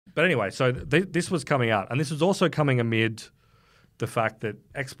But anyway, so this was coming out, and this was also coming amid the fact that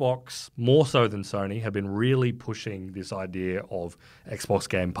Xbox, more so than Sony, have been really pushing this idea of Xbox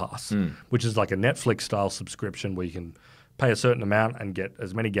Game Pass, which is like a Netflix-style subscription where you can pay a certain amount and get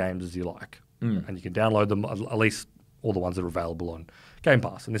as many games as you like. And you can download them, at least all the ones that are available on Game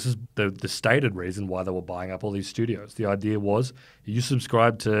Pass. And this is the stated reason why they were buying up all these studios. The idea was you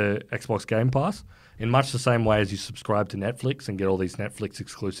subscribe to Xbox Game Pass in much the same way as you subscribe to Netflix and get all these Netflix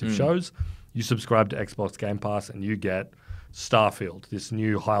exclusive shows. You subscribe to Xbox Game Pass and you get Starfield, this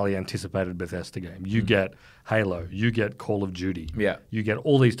new highly anticipated Bethesda game. You get Halo. You get Call of Duty. Yeah. You get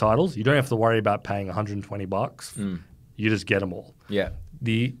all these titles. You don't have to worry about paying $120. You just get them all. Yeah.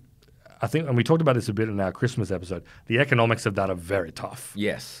 I think, and we talked about this a bit in our Christmas episode, the economics of that are very tough.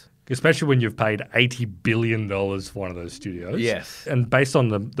 Yes. Especially when you've paid $80 billion for one of those studios. Yes. And based on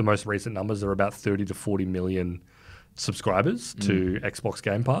the most recent numbers, there are about 30 to 40 million subscribers to Xbox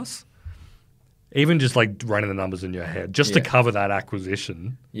Game Pass. Even just like running the numbers in your head, just to cover that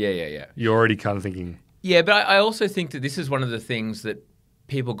acquisition. Yeah. You're already kind of thinking. Yeah, but I also think that this is one of the things that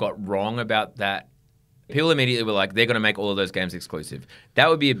people got wrong about that. People immediately were like, they're going to make all of those games exclusive. That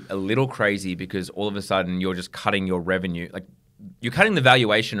would be a little crazy because all of a sudden you're just cutting your revenue. Like, you're cutting the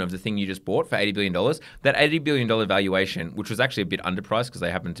valuation of the thing you just bought for $80 billion. That $80 billion valuation, which was actually a bit underpriced because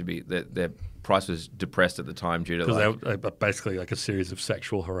they happened to be, their price was depressed at the time due to because they were basically like a series of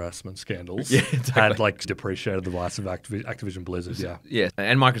sexual harassment scandals. Yeah, exactly. Had like depreciated the rights of Activision-Blizzard, Yeah,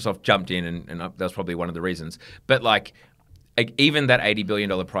 and Microsoft jumped in and that was probably one of the reasons. But like even that $80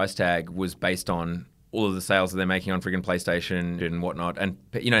 billion price tag was based on all of the sales that they're making on friggin' PlayStation and whatnot. And,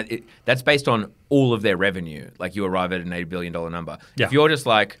 you know, that's based on all of their revenue. Like, you arrive at an $80 billion number. Yeah. If you're just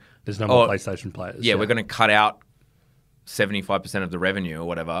like... There's no more PlayStation players. Yeah, we're going to cut out 75% of the revenue or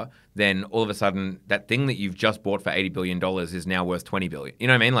whatever, then all of a sudden that thing that you've just bought for $80 billion is now worth $20 billion. You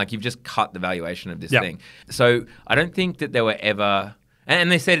know what I mean? Like, you've just cut the valuation of this thing. So I don't think that there were ever...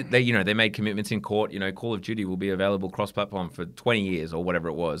 And they said they made commitments in court. You know, Call of Duty will be available cross-platform for 20 years or whatever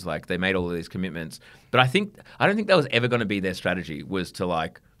it was. Like, they made all of these commitments. But I don't think that was ever going to be their strategy, was to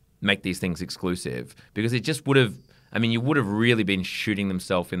like make these things exclusive, because it just would have. I mean, you would have really been shooting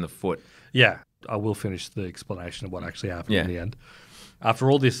themselves in the foot. Yeah, I will finish the explanation of what actually happened in the end. After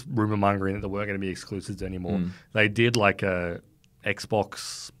all this rumor mongering that there weren't going to be exclusives anymore, they did like a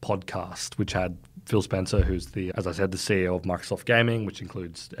Xbox podcast, which had Phil Spencer, who's as I said, the CEO of Microsoft Gaming, which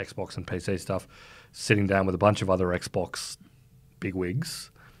includes Xbox and PC stuff, sitting down with a bunch of other Xbox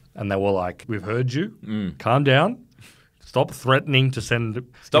bigwigs. And they were like, we've heard you. Calm down. Stop threatening to send...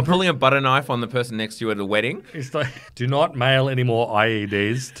 Stop pulling a butter knife on the person next to you at a wedding. It's like, do not mail any more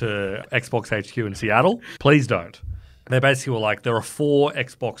IEDs to Xbox HQ in Seattle. Please don't. They basically were like, there are 4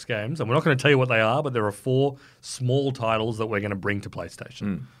 Xbox games, and we're not going to tell you what they are, but there are 4 small titles that we're going to bring to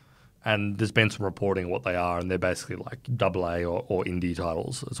PlayStation. And there's been some reporting of what they are, and they're basically like AA or indie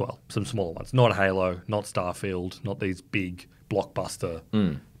titles as well. Some smaller ones. Not Halo, not Starfield, not these big blockbuster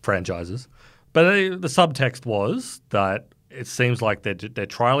franchises. But the subtext was that it seems like they're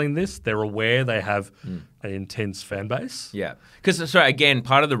trialing this. They're aware they have an intense fan base. Yeah. Because, so again,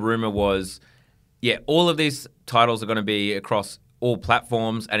 part of the rumor was, all of these titles are going to be across all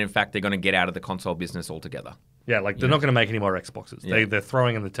platforms, and in fact, they're going to get out of the console business altogether. Yeah, like they're not going to make any more Xboxes. They're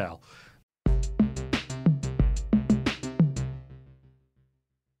throwing in the towel.